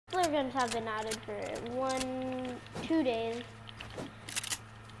guns have been added for 2 days.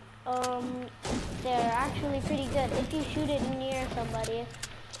 They're actually pretty good. If you shoot it near somebody,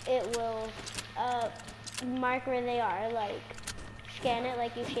 it will mark where they are, like scan it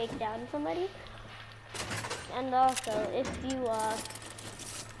like you shake down somebody. And also, if you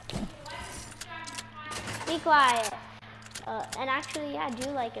be quiet. And actually, yeah, do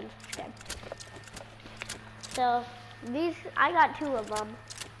like and subscribe. So these, I got 2 of them,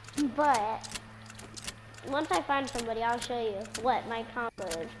 but once I find somebody, I'll show you what my combo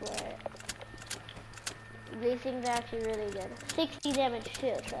is for it. These things are actually really good. 60 damage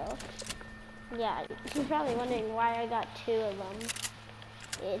too, so yeah, you're probably wondering why I got 2 of them.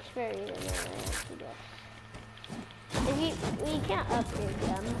 It's very annoying. If we can't upgrade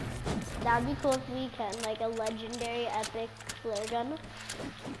them. That'd be cool if we can, like a legendary epic flare gun.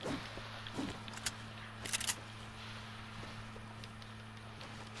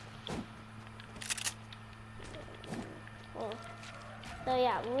 So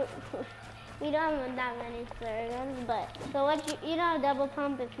yeah, we don't have that many flare guns, but so what you know double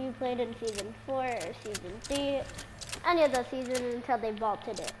pump if you played in season 4 or season 3, any of those seasons until they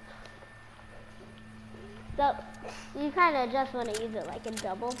vaulted it. So you kind of just want to use it like a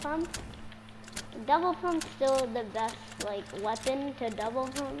double pump. Double pump's still the best like weapon to double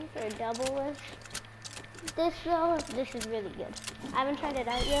pump or double with. This though, this is really good. I haven't tried it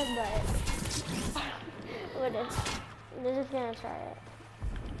out yet, but we're just gonna try it.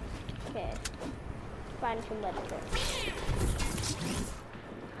 Okay, find somebody first.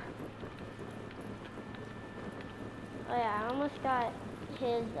 Oh yeah, I almost got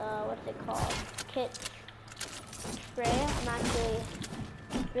his what's it called? Kit spray. I'm actually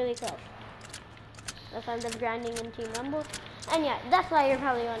really close. That's why I'm grinding in Team Rumble. And yeah, that's why you're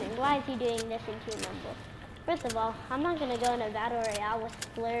probably wondering, why is he doing this in Team Rumble? First of all, I'm not gonna go in a battle royale with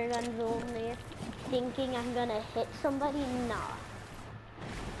flare guns only, thinking I'm gonna hit somebody. Nah.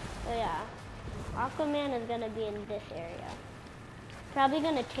 So yeah, Aquaman is gonna be in this area. Probably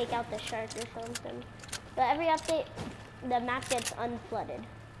gonna take out the shark or something. But every update, the map gets unflooded.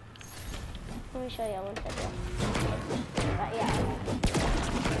 Let me show you one second. But yeah.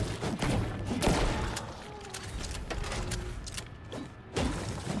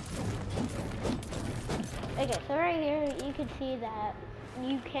 Okay, so right here, you can see that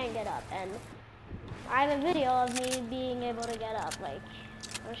you can't get up, and I have a video of me being able to get up, like,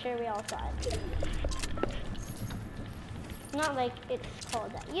 I'm sure we all saw it. Not like it's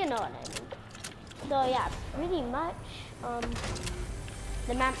called that, you know what I mean. So yeah, pretty much,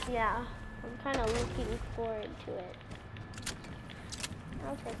 the map, yeah, I'm kind of looking forward to it.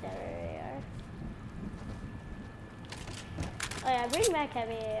 I'll take that where they are. Oh yeah, bring back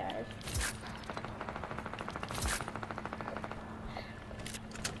heavy ARs.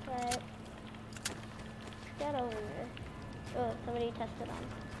 But let's get over there. Oh, somebody tested on.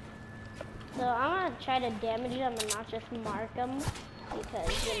 So I'm gonna try to damage them and not just mark them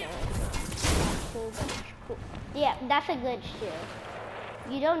because you know it's not cool, but it's cool. Yeah, that's a glitch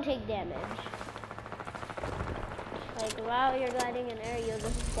too. You don't take damage. Like while you're gliding in there, you'll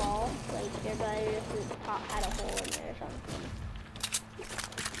just fall. Like your glider just had a hole in there or something.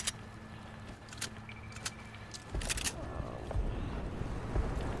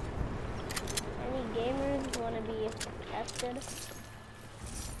 Gamers want to be tested?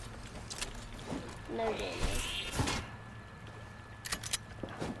 No gamers.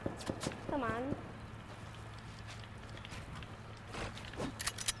 Come on.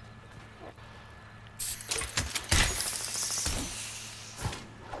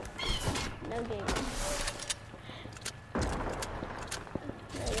 No gamers.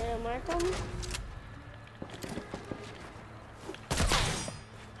 Are you gonna mark them?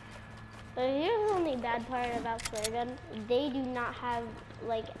 So here's the only bad part about flare gun. They do not have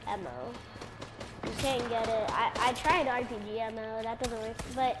like ammo. You can't get it. I tried RPG ammo, that doesn't work.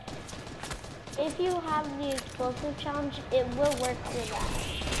 But if you have the explosive challenge, it will work for that.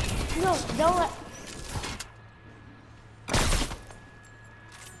 No, don't let.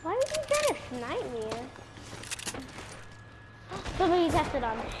 Why did you try to snipe me? Somebody tested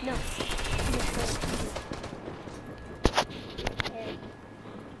on me. No.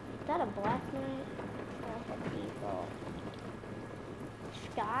 Is that a Black Knight? That's a default.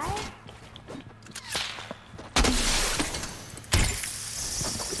 Sky?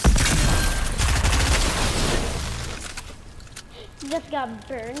 Just got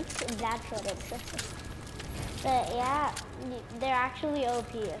burnt. That's what it says. But yeah, they're actually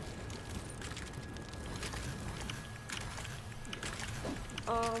OP.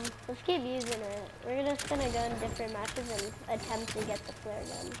 Let's keep using it. We're just gonna go in different matches and attempt to get the flare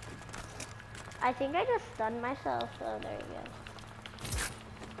gun. I think I just stunned myself. Oh, there you go.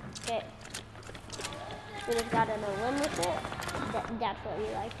 Okay. We just got in a win with it. That's what we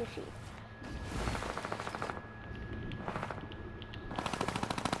like to see.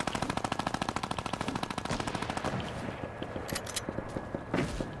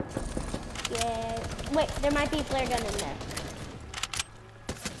 Yeah. Wait, there might be a flare gun in there.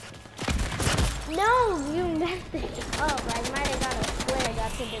 No, you messed it up. I might have got a flare.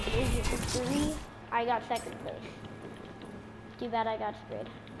 Got to Division 3. I got second place. Too bad I got sprayed.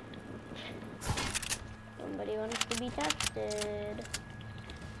 Somebody wants to be tested.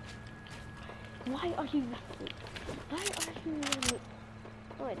 Why are you running? Why are you running?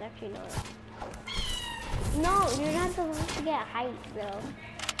 Oh, it's actually not. No, you're not supposed to get height, bro.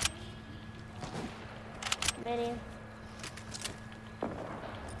 Ready?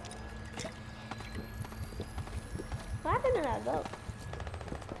 What happened to that boat?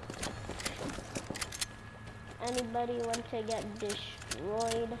 Anybody want to get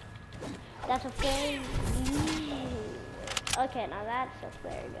destroyed? That's a flare. Okay, now that's a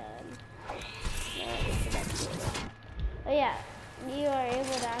flare gun. Oh yeah, you are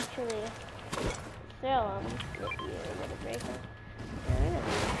able to actually throw them if you're able to break them.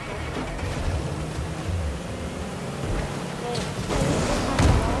 Wait,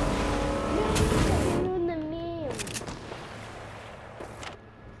 no, you ruined the meme.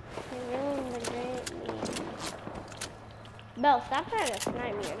 You ruined the great meme. Belle, stop trying to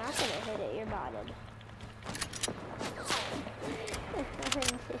snipe me. You're not gonna hit it. You're botted.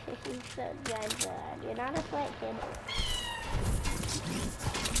 He's so good. You're not a sweat kid.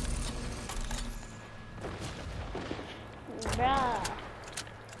 Bruh.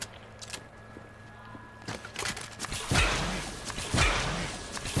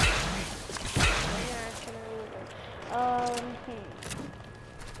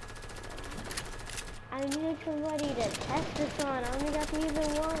 I need somebody to test this on. I only got to use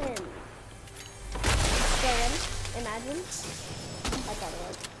it once. Then, imagine. I thought it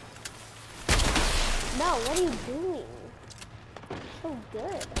was. No, what are you doing? You're so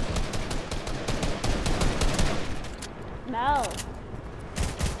good. No.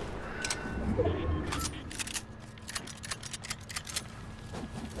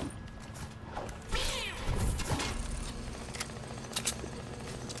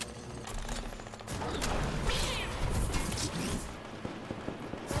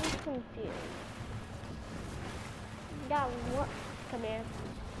 Got what? Come here.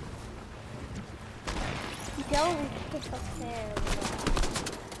 Don't kick up him.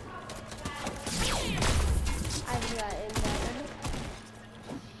 I've got him better.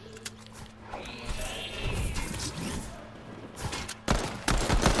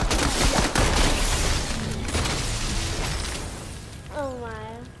 Oh my.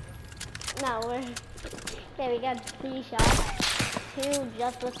 No, we're... Okay, we got 3 shots. 2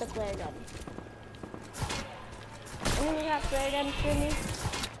 just with the flare gun. Anyone got flare guns for me?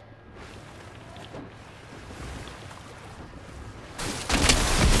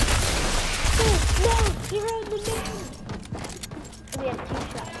 No! You ruined the game! We have 2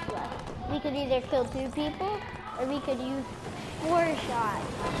 shots left. We could either kill 2 people, or we could use 4 shots.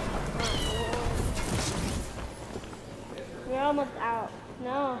 We're almost out.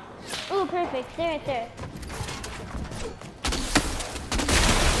 No. Ooh, perfect. Stay right there.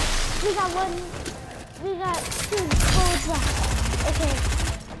 We got 1. We got 2 bullets left. Okay.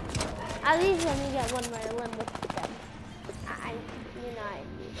 At least let me get 1 more limb with them. I need it.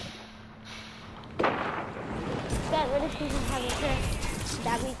 Bet what if we didn't have a chance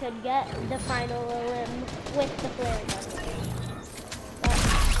that we could get the final limb with the flare gun.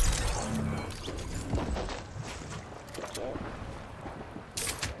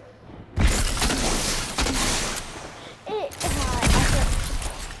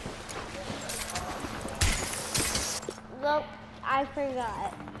 Well, I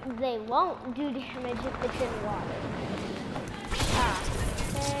forgot. They won't do damage if it's in water.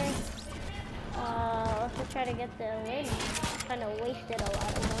 Okay. Let's just try to get the limb. Kind of wasted a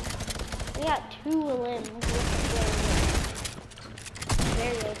lot of them. We got 2 limbs with the flare gun.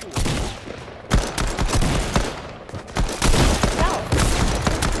 Very OP.